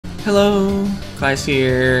Hello, Class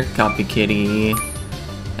here, Copy Kitty. In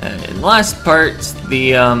the last part,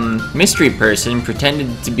 the mystery person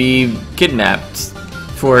pretended to be kidnapped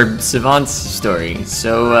for Savant's story,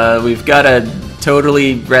 so we've got to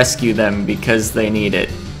totally rescue them because they need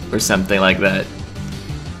it, or something like that.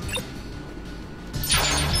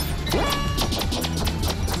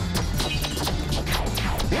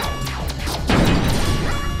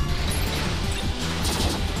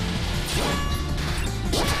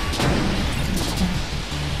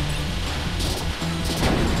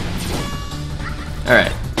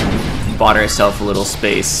 Alright, bought ourselves a little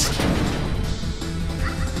space.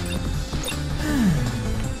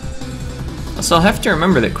 Also, I'll have to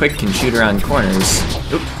remember that Quick can shoot around corners.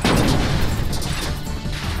 Oop.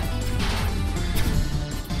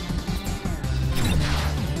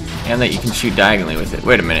 And that you can shoot diagonally with it.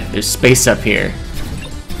 Wait a minute, there's space up here.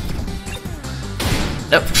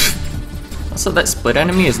 Nope. Also, that split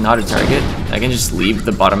enemy is not a target. I can just leave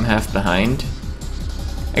the bottom half behind.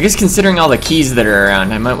 I guess considering all the keys that are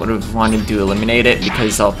around, I might would have wanted to eliminate it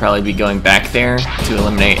because I'll probably be going back there to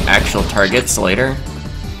eliminate actual targets later.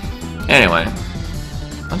 Anyway,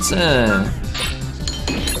 let's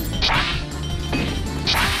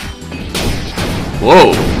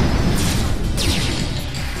whoa!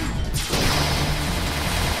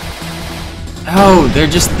 Oh, they're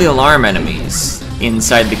just the alarm enemies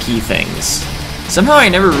inside the key things. Somehow I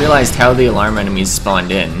never realized how the alarm enemies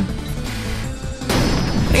spawned in.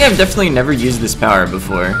 I think I've definitely never used this power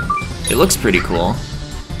before. It looks pretty cool.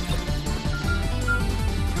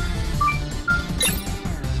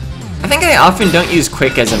 I think I often don't use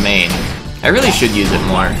Quick as a main. I really should use it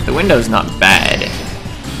more. The window's not bad.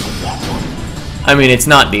 I mean, it's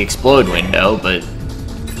not the explode window, but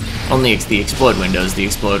only the explode window is the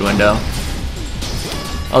explode window.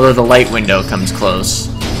 Although the light window comes close.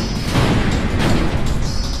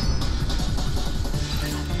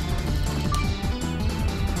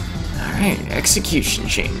 Alright, execution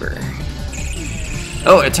chamber.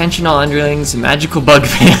 Oh, attention all underlings, a magical bug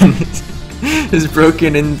fan is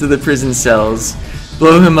broken into the prison cells.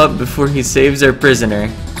 Blow him up before he saves our prisoner.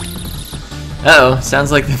 Uh-oh,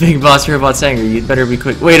 sounds like the big boss robot's angry. You'd better be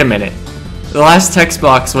quick. Wait a minute. The last text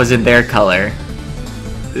box was in their color.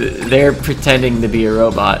 They're pretending to be a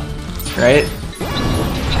robot, right?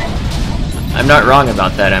 I'm not wrong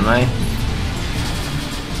about that, am I?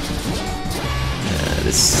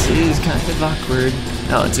 This is kind of awkward.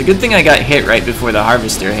 Oh, it's a good thing I got hit right before the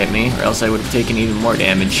harvester hit me, or else I would have taken even more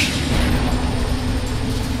damage.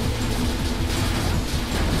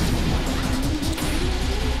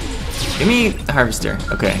 Give me the harvester.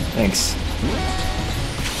 Okay, thanks.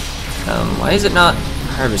 Why is it not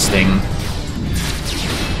harvesting?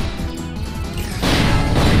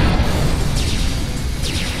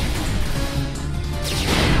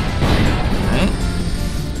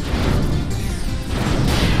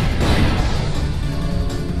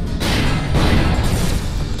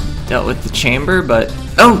 Dealt with the chamber, but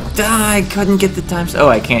oh, I couldn't get the time. Oh,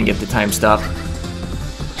 I can't get the time stop.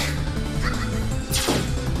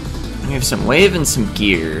 We have some wave and some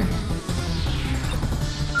gear.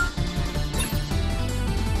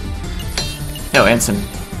 Oh, and some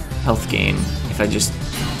health gain if I just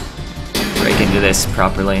break into this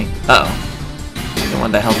properly. Uh oh, don't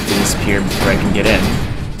want the health to disappear before I can get in.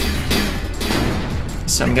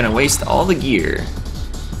 So I'm gonna waste all the gear.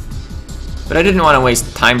 But I didn't want to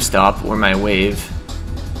waste time stop or my wave.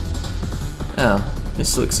 Oh,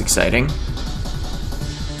 this looks exciting.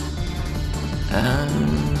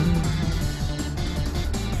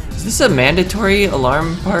 Is this a mandatory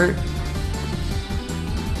alarm part?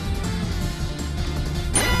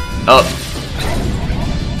 Oh.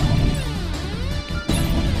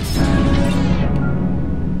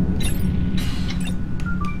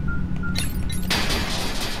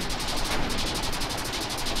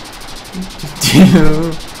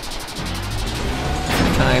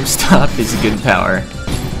 Time stop is good power.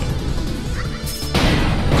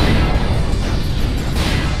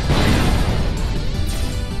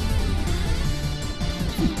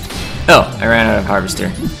 Oh, I ran out of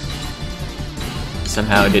harvester.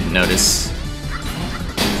 Somehow I didn't notice.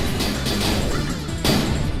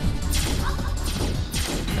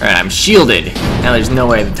 Alright, I'm shielded. Now there's no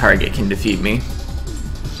way the target can defeat me.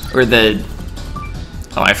 Or the...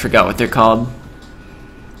 Oh, I forgot what they're called.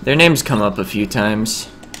 Their names come up a few times.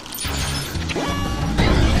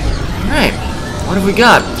 Alright, what have we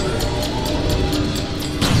got?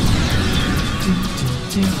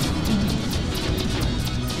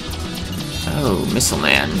 Oh, Missile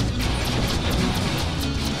Man.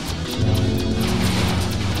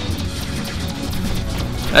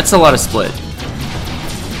 That's a lot of split.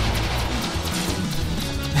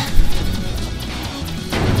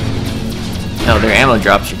 Oh, their ammo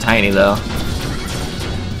drops are tiny though.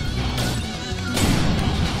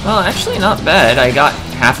 Well, actually not bad. I got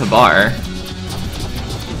half a bar.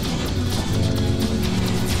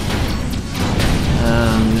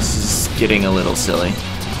 This is getting a little silly.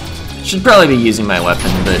 Should probably be using my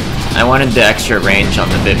weapon, but I wanted the extra range on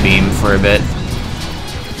the bit beam for a bit.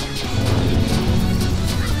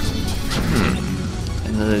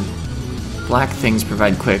 And the black things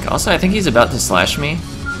provide quick. Also, I think he's about to slash me.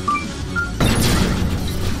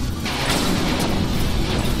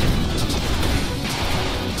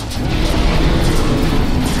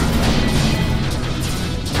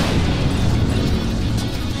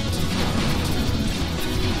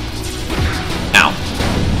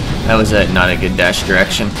 That was not a good dash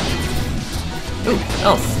direction. Ooh,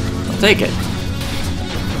 health. I'll take it.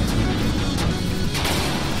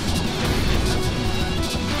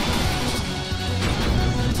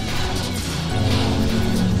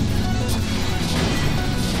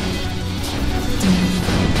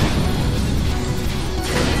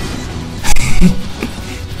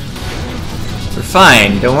 We're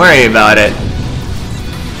fine, don't worry about it.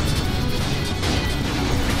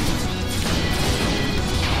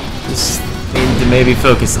 Just need to maybe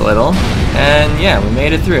focus a little. And yeah, we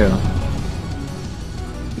made it through.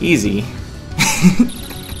 Easy.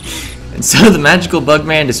 And so the magical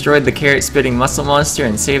Bugman destroyed the carrot-spitting muscle monster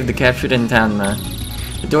and saved the captured Intanma.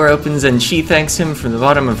 The door opens and she thanks him from the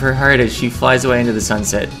bottom of her heart as she flies away into the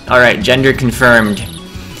sunset. Alright, gender confirmed.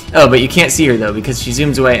 Oh, but you can't see her though because she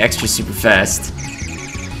zooms away extra super fast.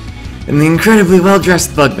 And the incredibly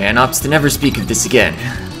well-dressed Bugman opts to never speak of this again.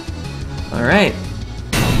 Alright.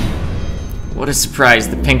 What a surprise,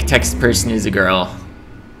 the pink text person is a girl.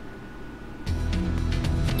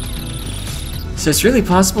 So it's really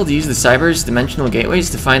possible to use the Cyber's dimensional gateways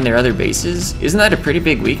to find their other bases? Isn't that a pretty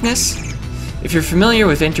big weakness? If you're familiar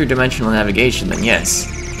with interdimensional navigation, then yes.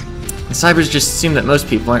 The Cybers just assume that most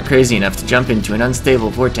people aren't crazy enough to jump into an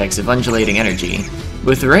unstable vortex of undulating energy.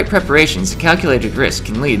 With the right preparations, a calculated risk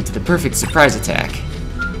can lead to the perfect surprise attack.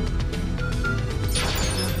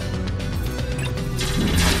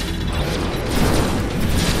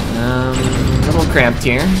 A little cramped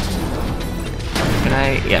here. Can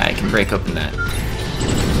I? Yeah, I can break open that.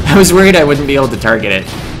 I was worried I wouldn't be able to target it.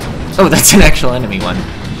 Oh, that's an actual enemy one.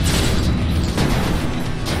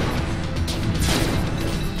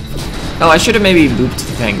 Oh, I should have maybe looped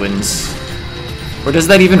the penguins. Or does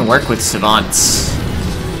that even work with savants?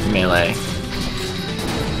 Melee.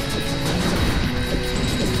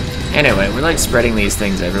 Anyway, we're like spreading these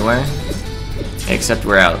things everywhere. Except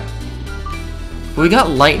we're out. But we got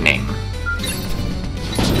lightning.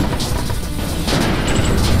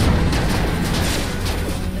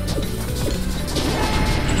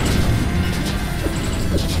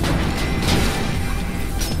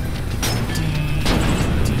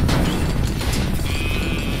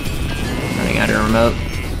 Running out of remote.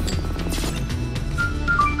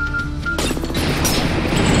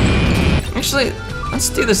 Actually, let's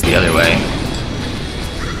do this the other way.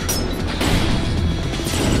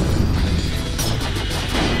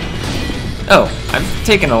 Oh, I've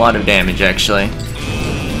taken a lot of damage, actually.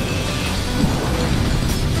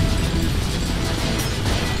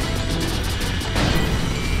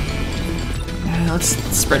 Let's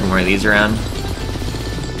spread more of these around.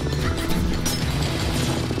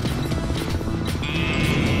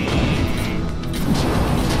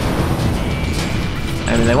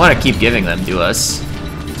 I mean, they want to keep giving them to us.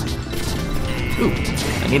 Ooh,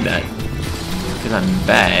 I need that. Because I'm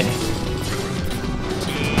bad.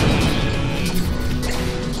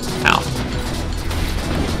 Ow.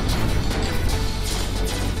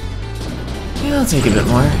 Yeah, I'll take a bit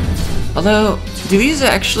more. Although, do these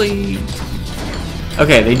actually...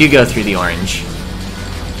 Okay, they do go through the orange.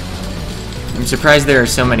 I'm surprised there are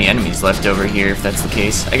so many enemies left over here, if that's the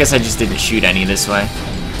case. I guess I just didn't shoot any this way.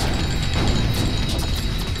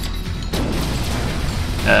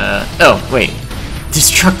 Oh, wait.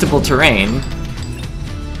 Destructible terrain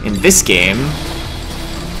in this game.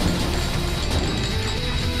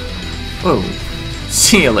 Whoa.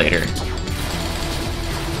 See you later.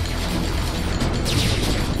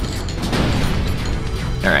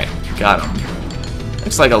 Alright, got him.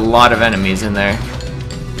 Looks like a lot of enemies in there.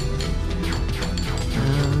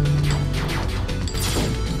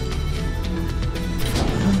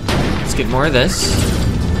 Let's get more of this.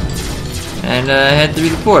 And head through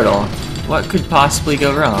the portal. What could possibly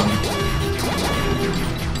go wrong?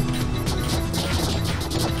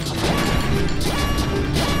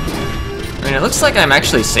 I mean, it looks like I'm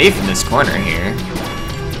actually safe in this corner here.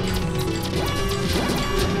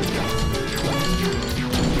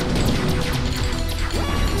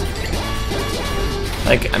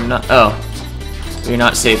 Like, I'm not... Oh. You're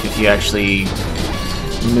not safe if you actually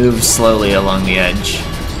move slowly along the edge.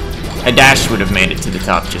 A dash would have made it to the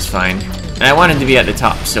top just fine. And I wanted to be at the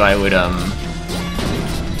top, so I would,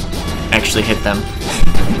 actually hit them.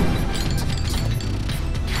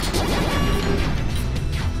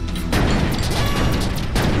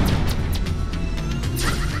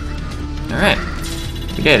 Alright.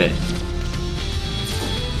 We did it.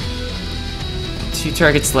 2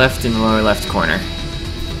 targets left in the lower left corner.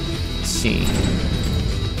 Let's see.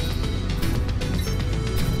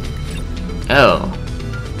 Oh.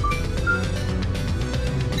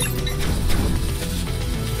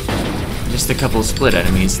 Just a couple split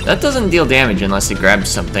enemies. That doesn't deal damage unless it grabs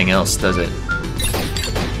something else, does it?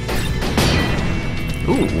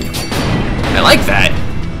 Ooh. I like that.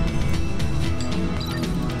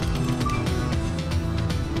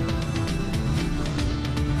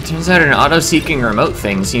 Turns out an auto-seeking remote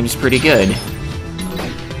thing seems pretty good.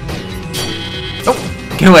 Oh!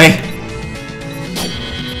 Get away!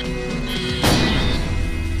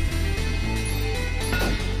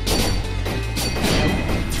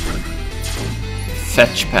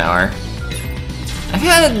 Fetch power. I've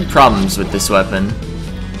had problems with this weapon.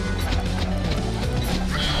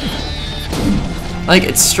 Like,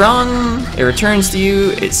 it's strong, it returns to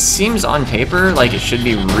you, it seems on paper like it should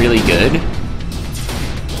be really good.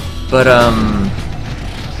 But,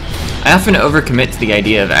 I often overcommit to the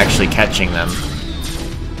idea of actually catching them.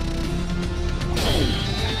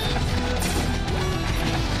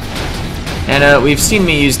 And, we've seen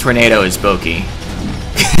me use Tornado as Bokeh.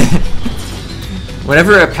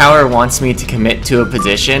 Whenever a power wants me to commit to a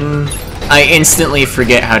position, I instantly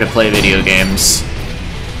forget how to play video games.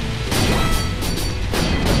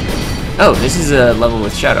 Oh, this is a level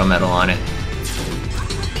with Shadow Metal on it.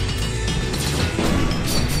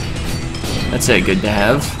 That's good to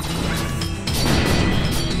have.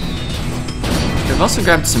 I've also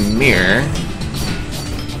grabbed some mirror.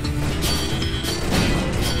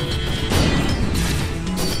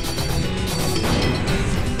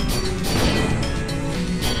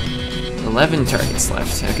 $11 targets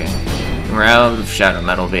left, okay. And we're out of Shadow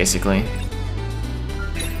Metal, basically.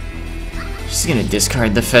 Just gonna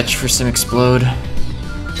discard the fetch for some explode.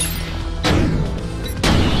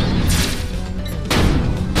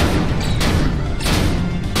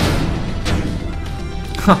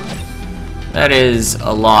 Huh. That is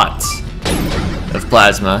a lot of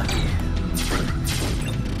plasma.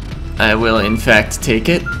 I will, in fact, take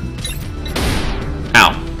it.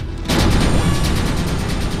 Ow.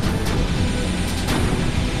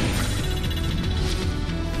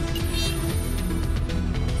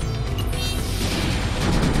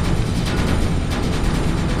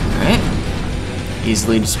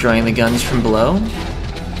 Easily destroying the guns from below.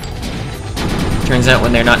 Turns out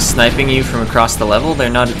when they're not sniping you from across the level, they're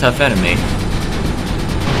not a tough enemy.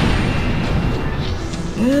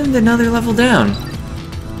 And another level down.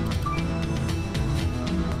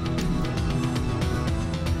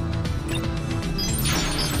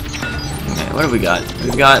 Okay, what have we got?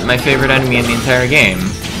 We've got my favorite enemy in the entire game.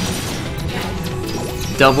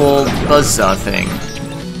 Double buzzsaw thing.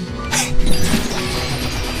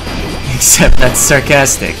 Except that's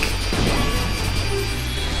sarcastic.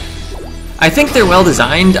 I think they're well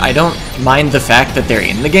designed. I don't mind the fact that they're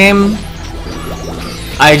in the game.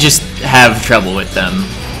 I just have trouble with them.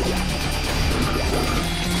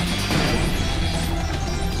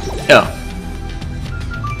 Oh.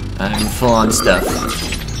 I'm full on stuff.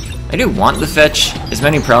 I do want the fetch. As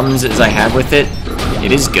many problems as I have with it,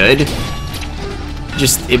 it is good.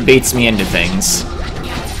 Just, it baits me into things.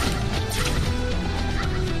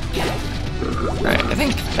 Alright, I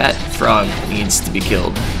think that frog needs to be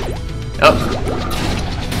killed. Oh.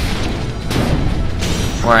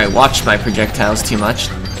 Or I watched my projectiles too much.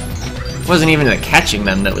 It wasn't even the catching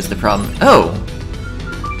them that was the problem. Oh!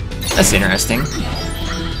 That's interesting.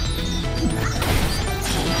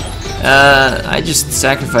 I just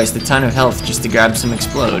sacrificed a ton of health just to grab some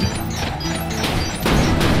explode.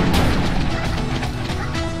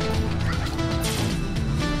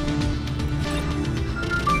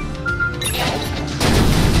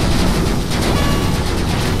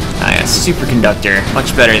 Superconductor,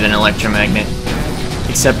 much better than electromagnet.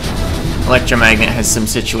 Except electromagnet has some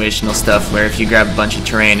situational stuff where if you grab a bunch of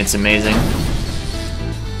terrain, it's amazing.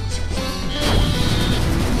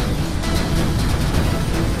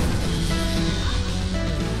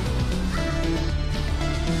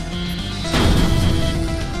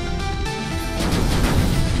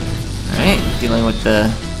 Alright, dealing with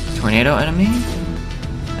the tornado enemy.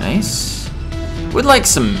 Nice. Would like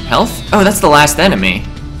some health. Oh, that's the last enemy.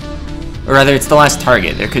 Or rather, it's the last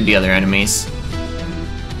target. There could be other enemies.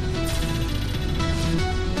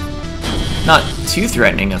 Not too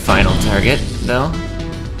threatening a final target, though.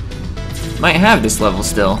 Might have this level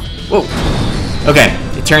still. Whoa! Okay,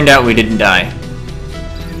 it turned out we didn't die.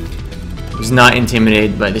 I was not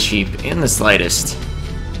intimidated by the sheep in the slightest.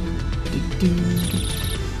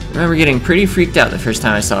 I remember getting pretty freaked out the first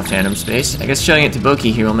time I saw Phantom Space. I guess showing it to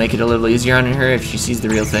Boki here will make it a little easier on her if she sees the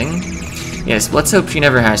real thing. Yes, let's hope she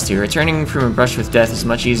never has to. Returning from a brush with death is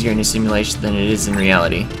much easier in a simulation than it is in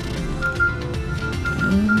reality.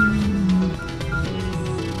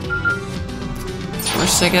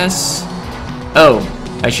 Force, I guess? Oh,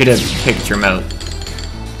 I should have picked remote.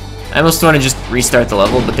 I almost want to just restart the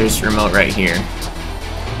level, but there's remote right here.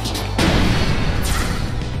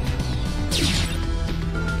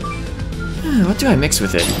 What do I mix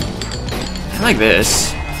with it? I like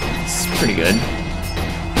this. It's pretty good.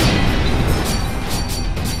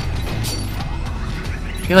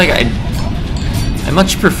 I feel like I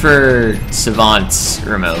much prefer Savant's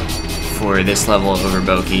remote for this level over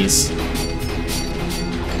Boki's.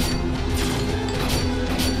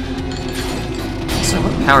 So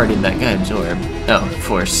what power did that guy absorb? Oh,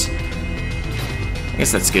 force. I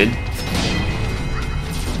guess that's good.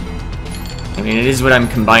 I mean, it is what I'm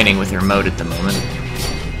combining with remote at the moment.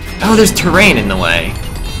 Oh, there's terrain in the way.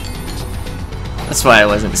 That's why I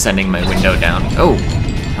wasn't sending my window down. Oh,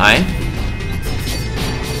 hi.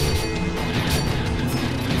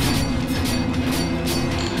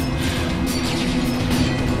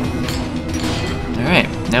 Alright,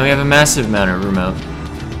 now we have a massive amount of remote.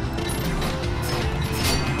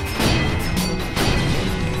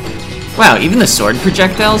 Wow, even the sword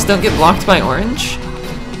projectiles don't get blocked by orange?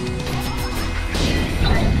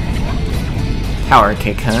 Power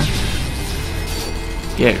kick, huh?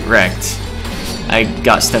 Get wrecked. I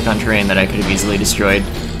got stuck on terrain that I could have easily destroyed.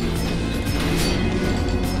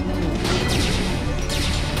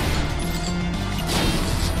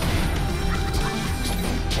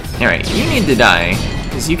 Alright, you need to die,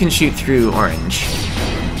 because you can shoot through orange.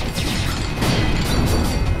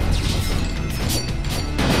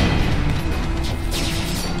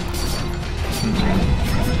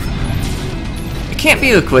 It can't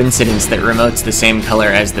be a coincidence that remote's the same color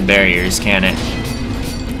as the barriers, can it?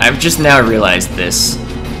 I've just now realized this.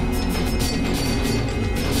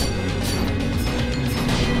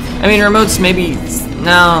 I mean, remote's maybe...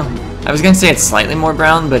 no, I was gonna say it's slightly more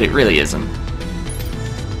brown, but it really isn't.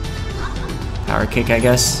 Power kick, I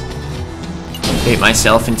guess. Bait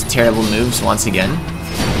myself into terrible moves once again.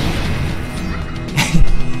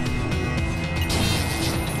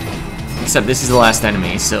 Except this is the last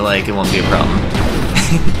enemy, so like it won't be a problem.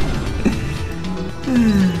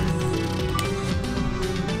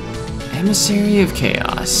 Emissary of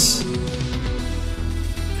Chaos.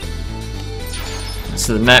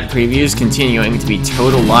 So the map preview is continuing to be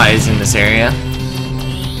total lies in this area.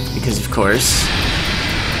 Because of course.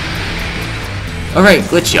 Alright,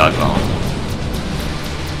 Glitch Yoggle.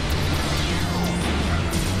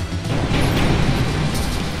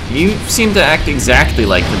 You seem to act exactly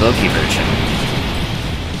like the Boki version.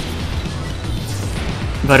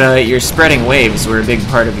 But your spreading waves were a big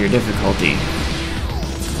part of your difficulty.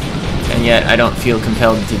 And yet I don't feel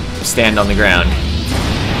compelled to stand on the ground.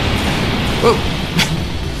 Whoa!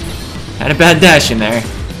 Had a bad dash in there.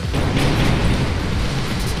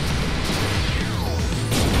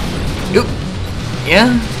 Oop!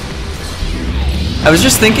 Yeah? I was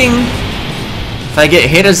just thinking, if I get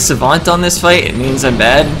hit as Savant on this fight, it means I'm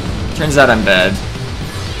bad. Turns out I'm bad.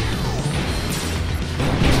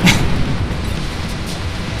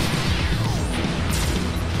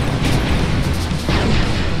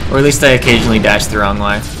 Or at least I occasionally dash the wrong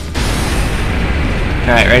way.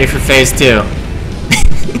 Alright, ready for phase 2.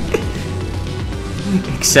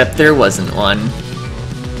 Except there wasn't one.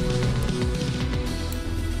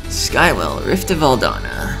 Skywell, Rift of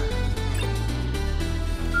Aldana.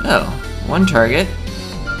 Oh, one target.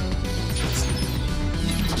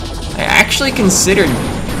 I actually considered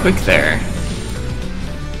quick there.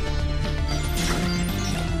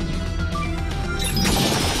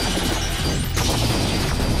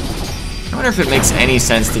 I wonder if it makes any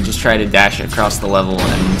sense to just try to dash across the level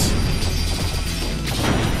and...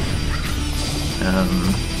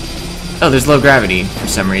 oh, there's low gravity for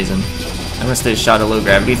some reason. I must have shot a low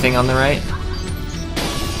gravity thing on the right.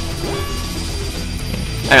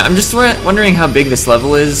 I'm just wondering how big this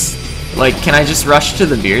level is. Like, can I just rush to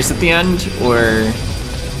the beers at the end, or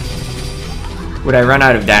would I run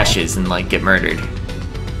out of dashes and, like, get murdered?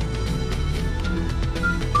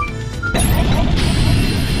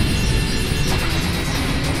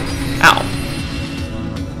 Ow.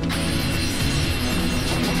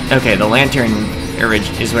 Okay, the lantern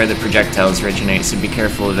is where the projectiles originate, so be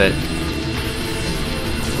careful of it.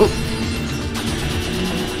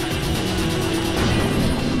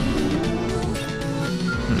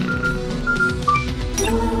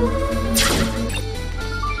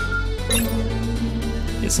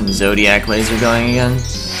 some Zodiac laser going again.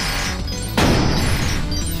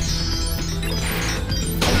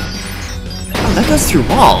 Oh, that goes through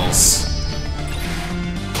walls.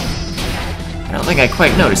 I don't think I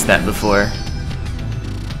quite noticed that before.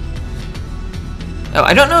 Oh,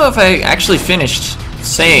 I don't know if I actually finished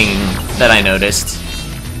saying that I noticed,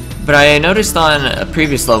 but I noticed on a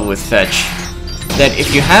previous level with Fetch that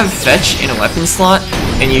if you have Fetch in a weapon slot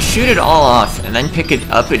and you shoot it all off and then pick it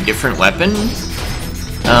up a different weapon,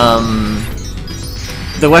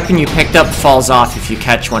 the weapon you picked up falls off if you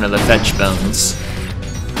catch one of the Fetch bones.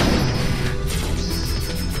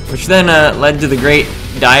 Which then led to the great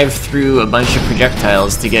dive through a bunch of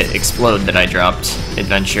projectiles to get Explode that I dropped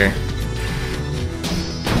adventure.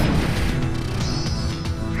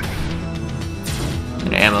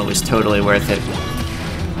 And ammo was totally worth it.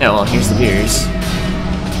 Oh, well, here's the beers.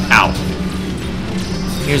 Ow.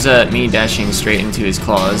 Here's me dashing straight into his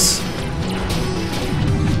claws.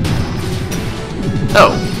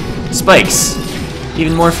 Oh, spikes.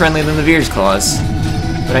 Even more friendly than the Veer's claws.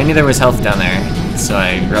 But I knew there was health down there, so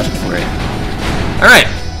I rushed for it. Alright,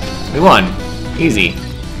 we won. Easy.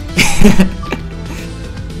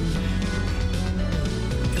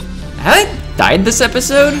 Have I died this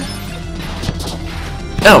episode?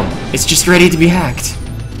 Oh, it's just ready to be hacked.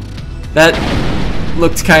 That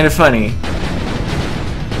looked kind of funny.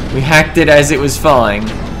 We hacked it as it was falling.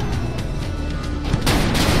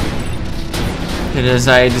 It is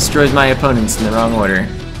I destroyed my opponents in the wrong order.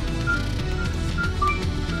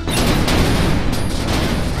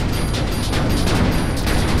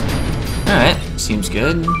 Alright, seems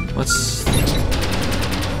good. What's...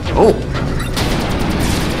 Oh!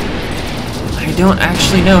 I don't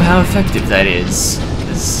actually know how effective that is.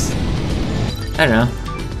 'Cause... I don't know.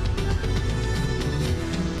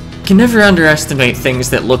 You can never underestimate things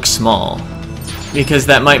that look small, because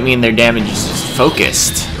that might mean their damage is just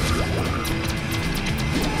focused.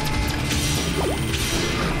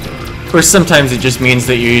 Of course, sometimes it just means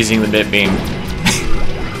that you're using the bit beam.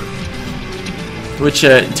 Which,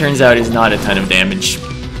 turns out is not a ton of damage.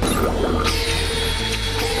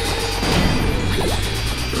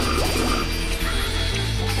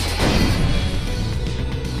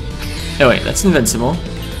 Oh wait, that's invincible.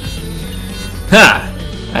 Ha!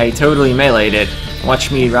 I totally meleeed it.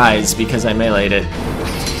 Watch me rise because I meleeed it.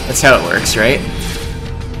 That's how it works, right?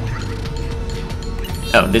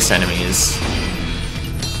 Oh, this enemy is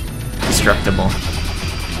destructible.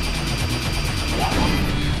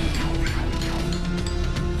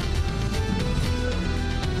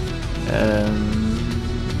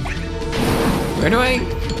 Where do I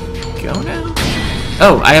go now?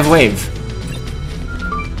 Oh, I have wave.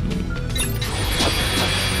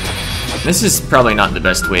 This is probably not the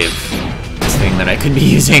best wave thing that I could be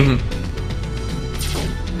using.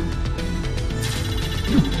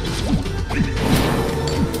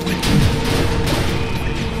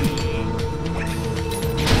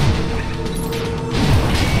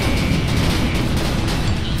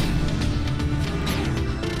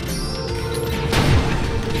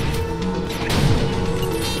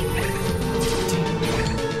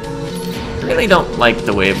 I really don't like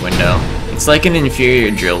the wave window. It's like an inferior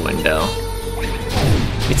drill window.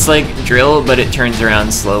 It's like drill, but it turns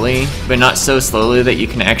around slowly, but not so slowly that you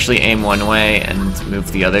can actually aim one way and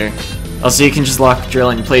move the other. Also, you can just lock drill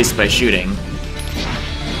in place by shooting.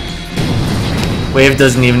 Wave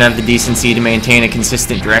doesn't even have the decency to maintain a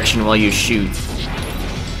consistent direction while you shoot.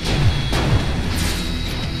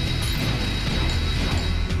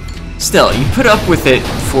 Still, you put up with it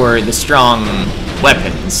for the strong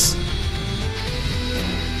weapons.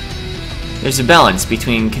 There's a balance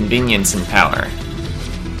between convenience and power.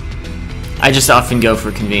 I just often go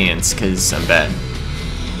for convenience because I'm bad.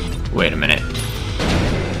 Wait a minute.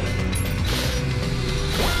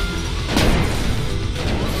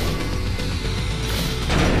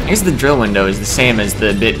 I guess the drill window is the same as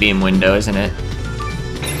the bit beam window, isn't it?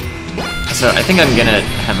 So I think I'm gonna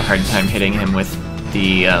have a hard time hitting him with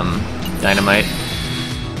the dynamite.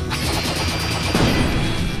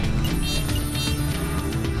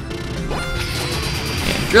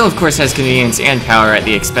 Drill, of course, has convenience and power at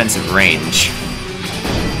the expense of range.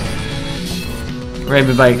 Right,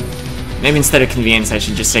 but by... maybe instead of convenience, I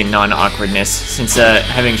should just say non-awkwardness, since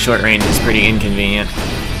having short range is pretty inconvenient.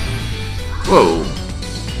 Whoa.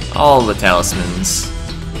 All the talismans.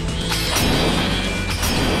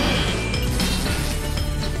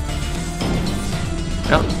 I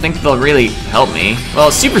don't think they'll really help me.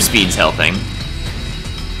 Well, super speed's helping.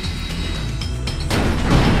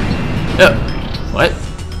 Oh. What?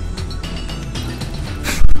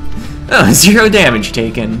 Oh, 0 damage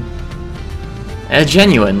taken. A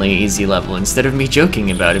genuinely easy level, instead of me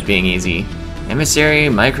joking about it being easy. Emissary,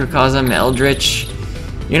 Microcosm, Eldritch...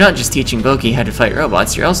 You're not just teaching Boki how to fight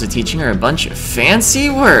robots, you're also teaching her a bunch of fancy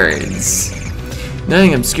words!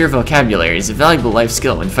 Knowing obscure vocabulary is a valuable life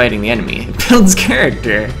skill when fighting the enemy. It builds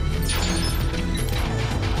character.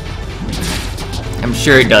 I'm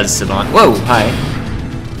sure it does, Savant. Whoa, hi.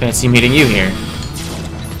 Fancy meeting you here.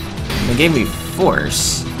 They gave me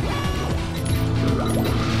force.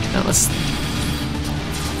 Now let's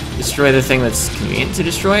destroy the thing that's convenient to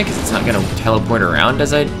destroy, because it's not going to teleport around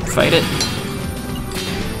as I fight it.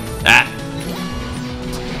 Ah!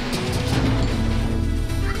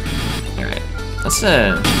 Alright, let's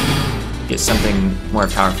get something more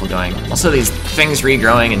powerful going. Also, these things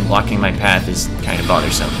regrowing and blocking my path is kind of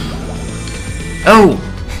bothersome. Oh!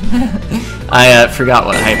 I forgot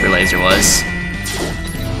what a hyper laser was.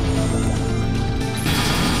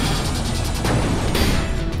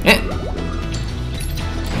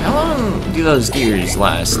 How long do those ears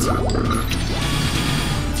last?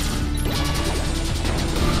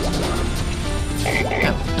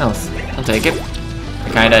 Oh, health. I'll take it. I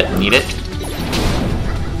kinda need it.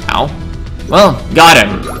 Ow. Well, got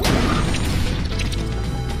him.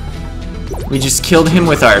 We just killed him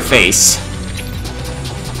with our face.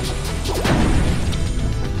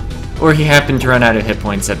 Or he happened to run out of hit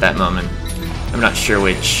points at that moment. I'm not sure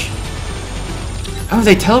which. Oh,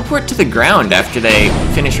 they teleport to the ground after they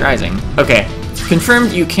finish rising. Okay.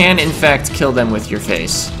 Confirmed you can, in fact, kill them with your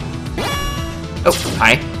face. Oh,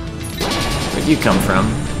 hi. Where'd you come from?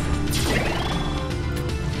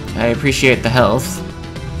 I appreciate the health,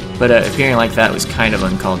 but appearing like that was kind of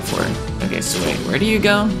uncalled for. Okay, so wait, where do you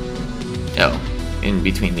go? Oh, in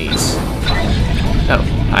between these. Oh,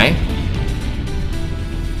 hi.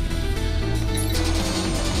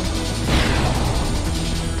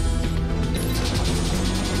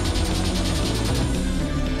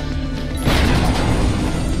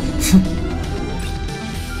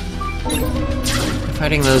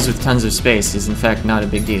 Fighting those with tons of space is in fact not a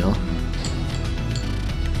big deal.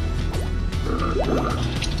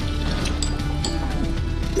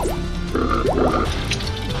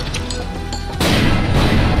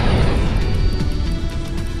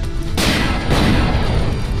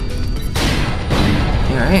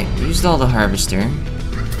 Alright, used all the harvester.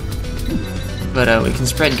 But we can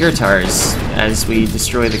spread Gurtars as we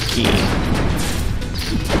destroy the key.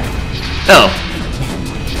 Oh!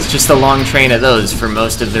 It's just a long train of those for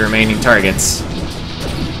most of the remaining targets.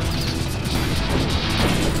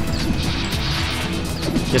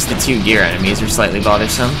 Just the 2 gear enemies are slightly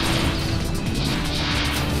bothersome.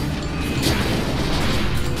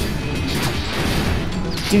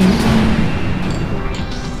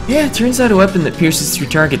 Yeah, it turns out a weapon that pierces through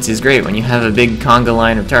targets is great when you have a big conga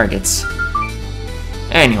line of targets.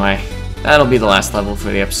 Anyway, that'll be the last level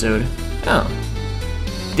for the episode. Oh.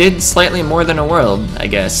 Did slightly more than a world, I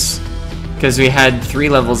guess. Because we had 3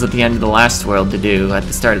 levels at the end of the last world to do at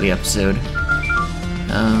the start of the episode.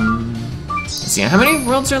 Let's see, how many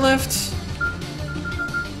worlds are left?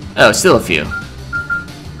 Oh, still a few.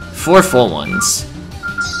 4 full ones.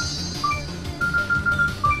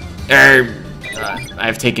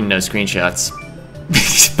 I've taken no screenshots.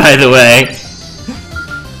 By the way.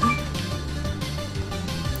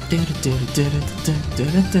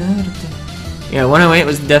 Yeah, 108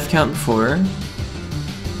 was the death count before.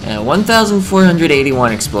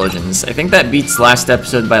 1,481 explosions. I think that beats last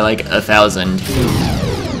episode by like 1,000.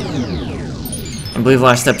 I believe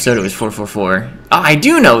last episode it was 444. Oh, I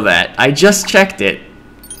do know that! I just checked it.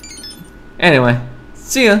 Anyway,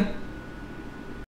 see ya!